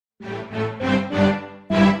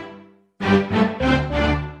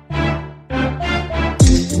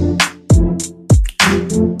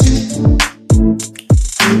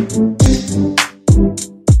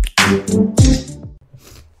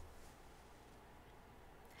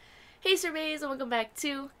Hey surveys, and welcome back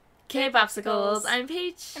to K-Popsicles. I'm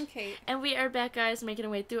Paige. I'm Kate. And we are back, guys, making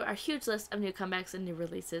our way through our huge list of new comebacks and new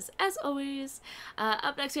releases, as always.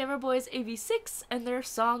 Up next, we have our boys AB6IX and their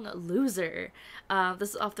song Loser. This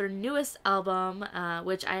is off their newest album,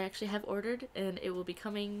 which I actually have ordered, and it will be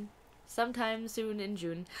coming sometime soon in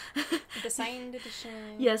June. The signed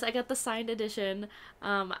edition. Yes, I got the signed edition.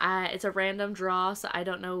 It's a random draw, so I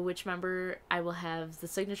don't know which member I will have the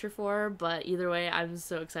signature for, but either way, I'm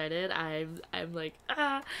so excited. I'm like,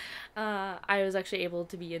 I was actually able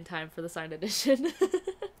to be in time for the signed edition.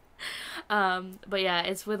 But yeah,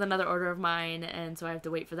 it's with another order of mine, and so I have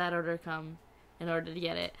to wait for that order to come in order to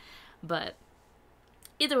get it. But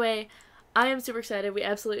either way, I am super excited. We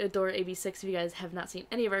absolutely adore AB6IX. If you guys have not seen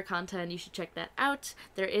any of our content, you should check that out.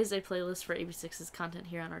 There is a playlist for AB6IX's content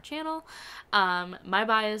here on our channel. My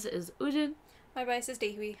bias is Ujin. My bias is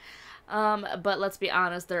Daehwi. But let's be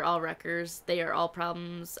honest, they're all wreckers. They are all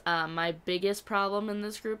problems. My biggest problem in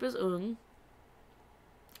this group is Eun.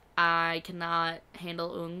 I cannot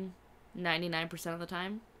handle Eun 99% of the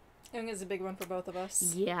time. Eun is a big one for both of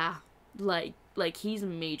us. Yeah. Like he's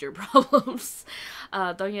major problems.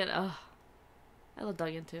 Donghyun, I love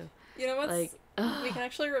Donghyun too. You know what's... we can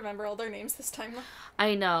actually remember all their names this time.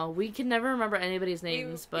 I know. We can never remember anybody's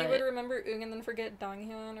names, but... We would remember Eun and then forget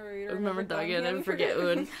Donghyun, or we'd remember Donghyun and forget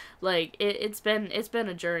Eun. Like, it's been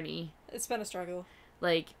a journey. It's been a struggle.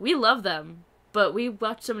 Like, we love them, but we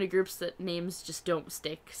watch so many groups that names just don't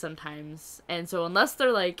stick sometimes. And so unless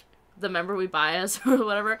they're, like, the member we bias or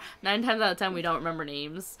whatever, 9 times out of 10 we don't remember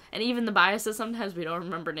names. And even the biases, sometimes we don't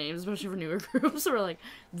remember names, especially for newer groups. So we're like,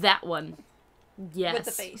 that one. Yes. With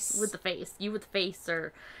the face. With the face. You with the face,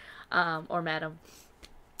 or madam.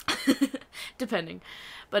 Depending.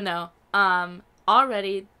 But no.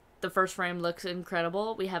 Already the first frame looks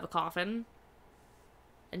incredible. We have a coffin.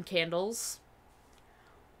 And candles.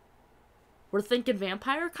 We're thinking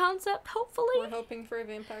vampire concept, hopefully. We're hoping for a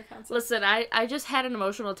vampire concept. Listen, I just had an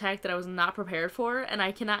emotional attack that I was not prepared for, and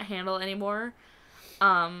I cannot handle anymore.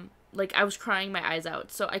 Like, I was crying my eyes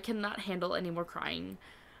out, so I cannot handle any more crying.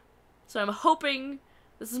 So I'm hoping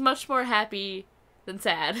this is much more happy than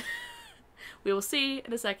sad. We will see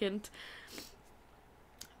in a second.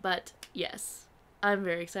 But, yes. I'm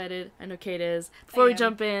very excited. I know Kate is. Before we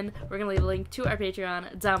jump in, we're going to leave a link to our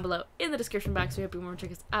Patreon down below in the description box. We hope you want to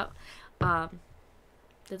check us out.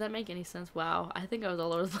 Did that make any sense? Wow. I think I was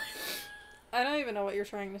all over the place. I don't even know what you're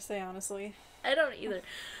trying to say, honestly. I don't either.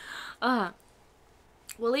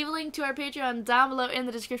 We'll leave a link to our Patreon down below in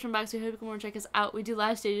the description box. We hope you can check us out. We do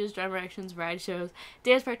live stages, drama reactions, variety shows,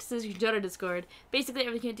 dance practices. You can join our Discord. Basically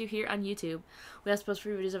everything you can do here on YouTube. We also post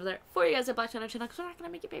free videos over there for you guys at Black on our channel, because we're not going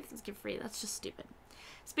to make you pay for things for free. That's just stupid.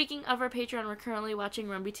 Speaking of our Patreon, we're currently watching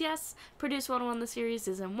Run BTS, Produce 101 the series,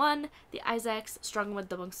 Season 1, The Isaacs, Strong with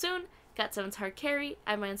Double Soon, Got 7's Hard Carry.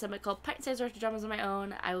 I have my own segment called Pint Size Director Dramas of my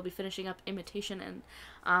own. I will be finishing up Imitation,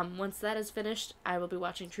 and once that is finished, I will be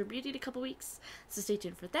watching True Beauty in a couple weeks, so stay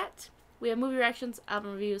tuned for that. We have movie reactions,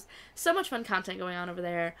 album reviews, so much fun content going on over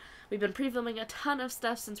there. We've been pre-filming a ton of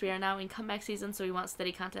stuff since we are now in comeback season, so we want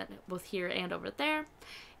steady content both here and over there.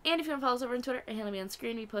 And if you want to follow us over on Twitter, handle me on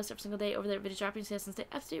screen. We post every single day over there, video dropping, so you can stay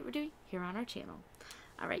up to date what we're doing here on our channel.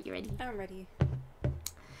 Alright, you ready? I'm ready.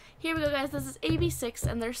 Here we go, guys. This is AB6IX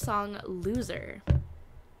and their song Loser.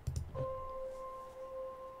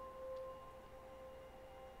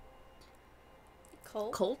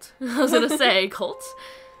 Cult? I was gonna say Cult.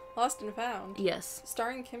 Lost and Found. Yes.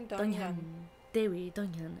 Starring Kim Donghyun. Daehwi,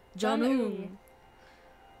 Donghyun, Jeonwoo,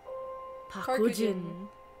 Park Woo-jin.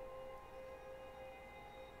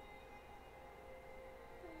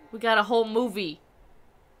 We got a whole movie.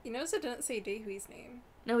 You notice it didn't say Daehwi's name.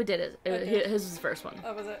 No, we did it. Okay. His was the first one.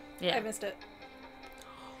 Oh, was it? Yeah. I missed it.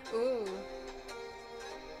 Ooh.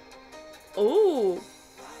 Ooh.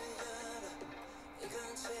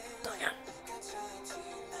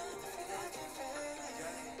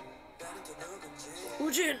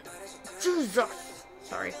 Ujin. Jesus.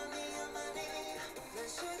 Sorry.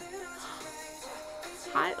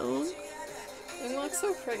 Hi, Eun. It looks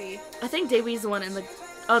so pretty. I think Daehwi's the one in the...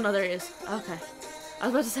 Oh, no, there he is. Okay. I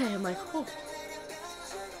was about to say, I'm like, oh.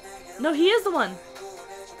 No, he is the one.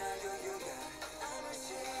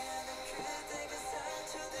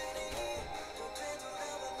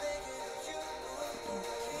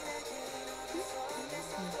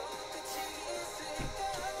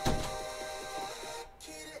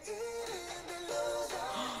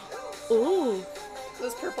 Ooh.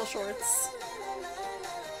 Those purple shorts.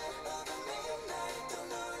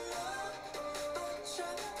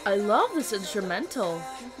 I love this instrumental.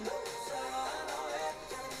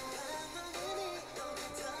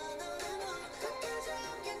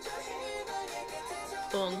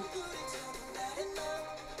 Ung.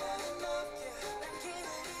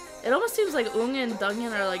 It almost seems like Ung and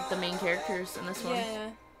Dunghyun are like the main characters in this one. Yeah.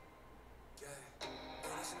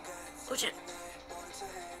 Oh shit.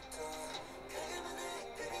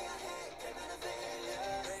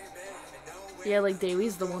 Yeah, like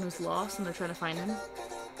Daewie's the one who's lost and they're trying to find him.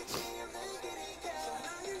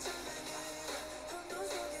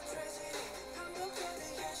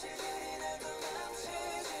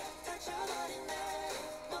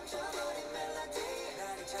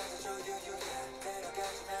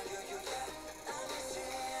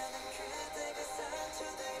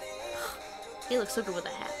 He looks so good with a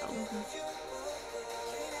hat, though.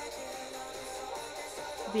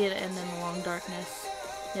 Be it end in the long darkness.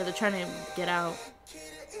 Yeah, they're trying to get out.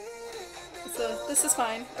 So, this is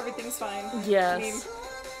fine. Everything's fine. Yes. I mean,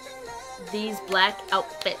 these black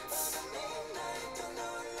outfits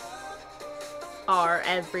are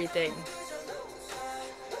everything.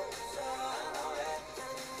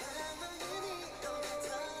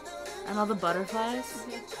 And all the butterflies.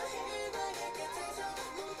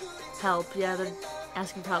 Help. Yeah, they're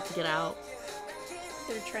asking for help to get out.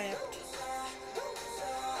 they're trapped.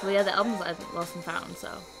 Well, yeah, the album's Lost and Found, so.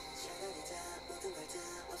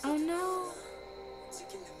 Oh no.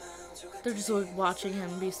 They're just like watching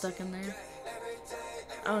him be stuck in there.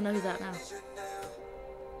 Oh no, he's out now.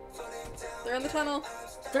 They're in the tunnel.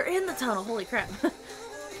 They're in the tunnel, holy crap.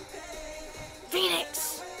 Phoenix!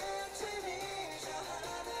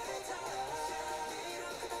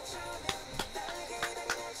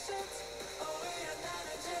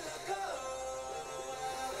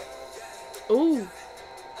 Ooh.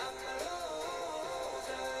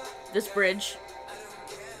 This bridge.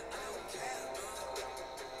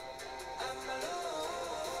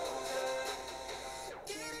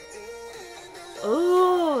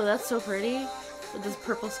 Oh, that's so pretty. With this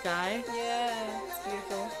purple sky. Yeah, it's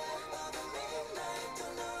beautiful.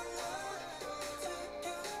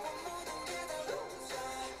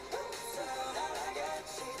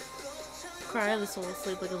 Cry the soul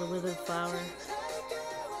asleep like a withered flower.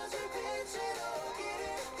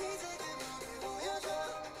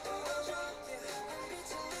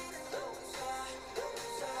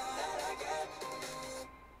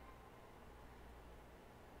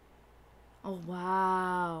 Oh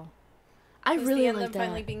wow. I Was really the like anthem that.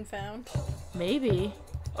 finally being found? Maybe.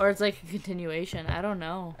 Or it's like a continuation. I don't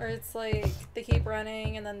know. Or it's like they keep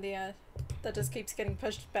running and then that just keeps getting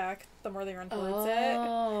pushed back the more they run towards it.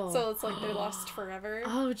 So it's like they're lost forever.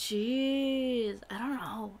 Oh jeez. I don't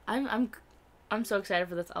know. I'm so excited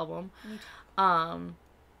for this album. Wow.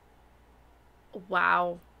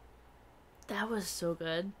 That was so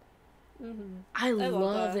good. Mm-hmm. I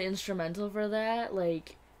love the instrumental for that.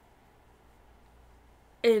 Like,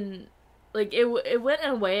 it went in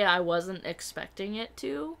a way I wasn't expecting it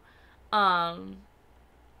to.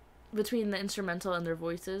 Between the instrumental and their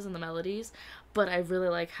voices and the melodies, but I really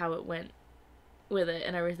like how it went with it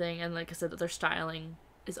and everything. And like I said, that their styling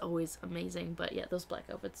is always amazing. But yeah, those black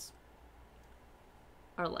outfits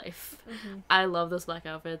are life. Mm-hmm. I love those black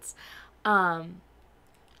outfits.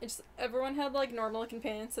 Everyone had like normal looking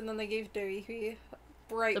pants, and then they gave Dewey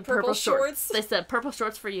bright The purple shorts. They said purple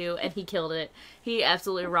shorts for you, and he killed it. He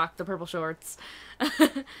absolutely rocked the purple shorts.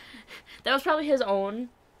 That was probably his own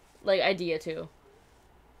like idea too.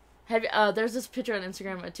 There's this picture on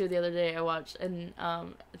Instagram too the other day I watched, and I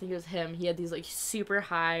think it was him. He had these like super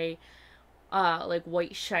high like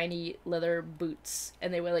white shiny leather boots,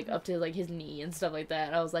 and they went like up to like his knee and stuff like that.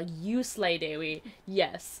 And I was like, you slay, Dewey.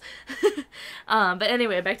 Yes. But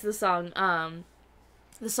anyway, back to the song.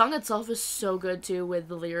 The song itself is so good too with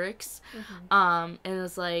the lyrics. Mm-hmm. And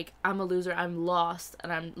it's like, I'm a loser, I'm lost,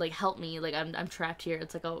 and I'm like, help me, like I'm trapped here.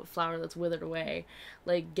 It's like a flower that's withered away.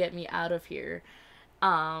 Like, get me out of here.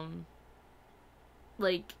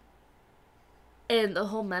 Like, and the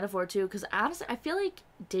whole metaphor too, because honestly I feel like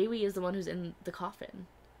Dewey is the one who's in the coffin.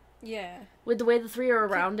 Yeah. With the way the three are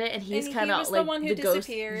around it, and he's kind of like the one who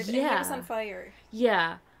disappeared. Yeah. And he was on fire.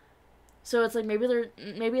 Yeah. So it's like maybe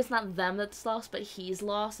it's not them that's lost, but he's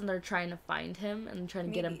lost, and they're trying to find him and trying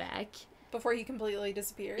to get him back before he completely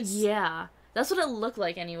disappears. Yeah, that's what it looked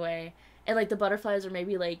like anyway. And like the butterflies are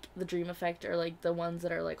maybe like the dream effect, or like the ones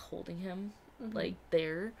that are like holding him, mm-hmm. like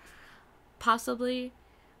there, possibly.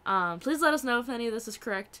 Please let us know if any of this is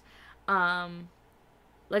correct.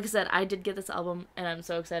 Like I said, I did get this album, and I'm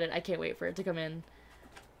so excited. I can't wait for it to come in.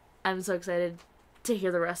 I'm so excited to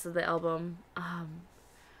hear the rest of the album.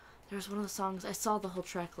 There's one of the songs, I saw the whole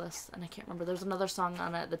track list, and I can't remember. There's another song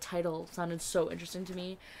on it, the title sounded so interesting to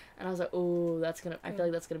me, and I was like, oh, I feel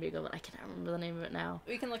like that's gonna be a good one. I cannot remember the name of it now.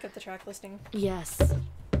 We can look up the track listing. Yes.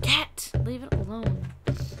 cat! Leave it alone.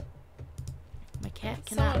 My cat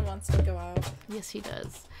cannot. Someone wants to go out. Yes, he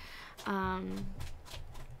does.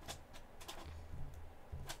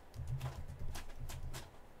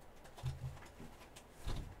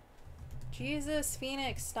 Jesus,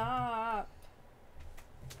 Phoenix, stop.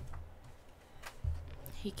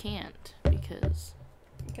 He can't because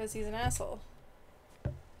he's an asshole.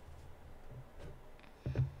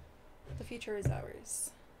 The future is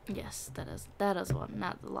ours. yes, that is one,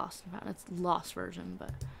 not the Lost and Found. It's the Lost version,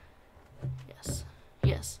 but yes,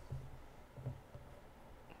 yes.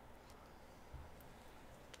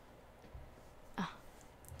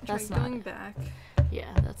 That's Try not going it. back.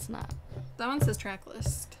 Yeah, that's not That one says track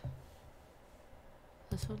list.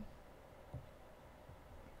 this one.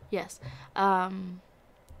 Yes,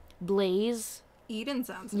 Blaze. Eden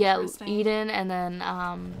sounds Yeah, interesting. Eden, and then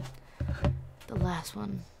the last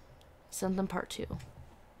one, something part 2.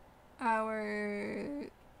 Our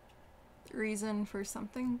reason for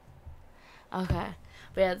something. Okay,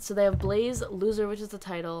 but yeah, so they have Blaze, Loser, which is the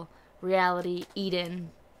title, Reality, Eden,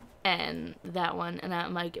 and that one. And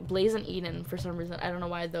I'm like, Blaze and Eden, for some reason, I don't know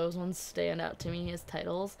why those ones stand out to me as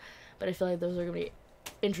titles, but I feel like those are gonna be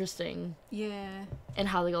interesting. Yeah. And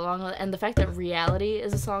how they go along with it. And the fact that Reality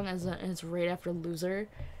is a song and it's right after Loser,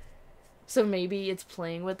 so maybe it's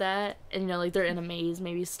playing with that. And you know, like, they're in a maze,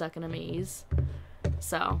 maybe stuck in a maze.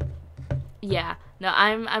 So yeah, no,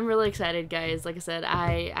 I'm really excited, guys. Like I said,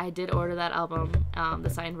 I did order that album, the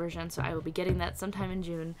signed version, so I will be getting that sometime in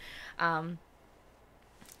June,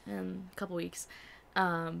 in a couple weeks.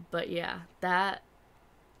 But yeah, that,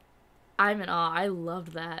 I'm in awe. I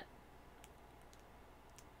loved that.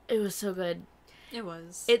 It was so good. It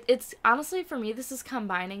was. It's honestly, for me, this is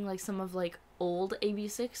combining like some of like old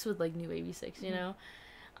AB6 with like new AB6, you know?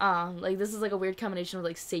 Like, this is like a weird combination of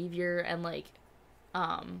like Savior and like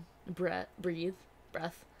breath.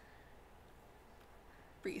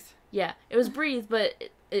 Yeah, it was Breathe,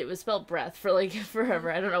 but it was spelled breath for like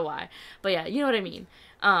forever. I don't know why, but yeah, you know what I mean.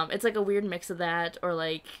 It's like a weird mix of that, or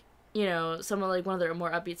like, you know, some of like one of their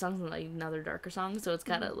more upbeat songs and like another darker song. So it's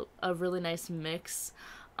got a really nice mix.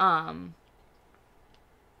 And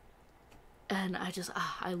I just,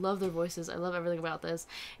 I love their voices. I love everything about this.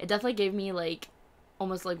 It definitely gave me like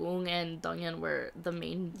almost like Woong and Donghyun were the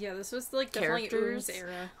main this was like characters. definitely Woong's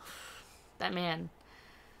era. That man.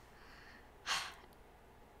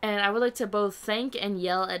 And I would like to both thank and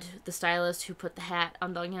yell at the stylist who put the hat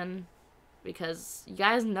on Donghyun, because you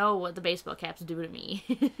guys know what the baseball caps do to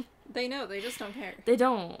me. They know, they just don't care. They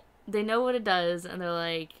don't. They know what it does, and they're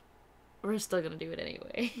like, we're still gonna do it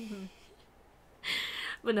anyway.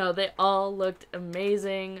 But no, they all looked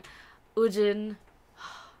amazing. Ujin,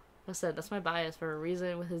 I said, that's my bias for a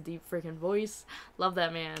reason, with his deep freaking voice. Love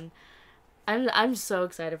that man. I'm so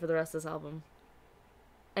excited for the rest of this album.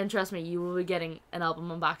 And trust me, you will be getting an album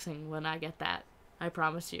unboxing when I get that. I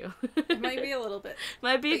promise you. It might be a little bit.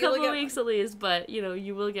 Might be a But you'll couple of get weeks one. at least, but, you know,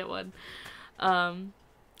 you will get one.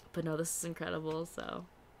 But no, this is incredible, so.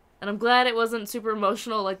 And I'm glad it wasn't super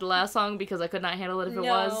emotional like the last song, because I could not handle it if it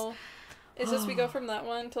was. It's just we go from that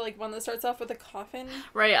one to like one that starts off with a coffin.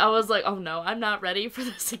 Right, I was like, oh no, I'm not ready for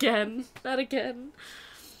this again. Not again.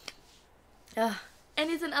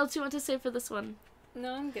 Anything else you want to say for this one?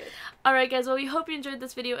 No, I'm good. Alright, guys, well, we hope you enjoyed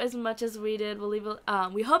this video as much as we did. We'll leave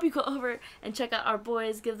we hope you go over and check out our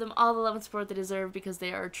boys. Give them all the love and support they deserve, because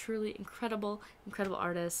they are truly incredible, incredible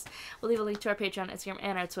artists. We'll leave a link to our Patreon, Instagram,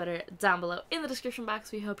 and our Twitter down below in the description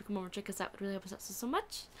box. We hope you come over and check us out. It really helps us out so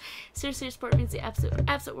much. Seriously, your support means the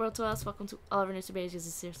absolute world to us. Welcome to all of our new pages.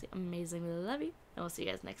 It's seriously amazing. We love you, and we'll see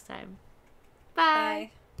you guys next time. Bye.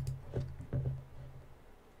 Bye.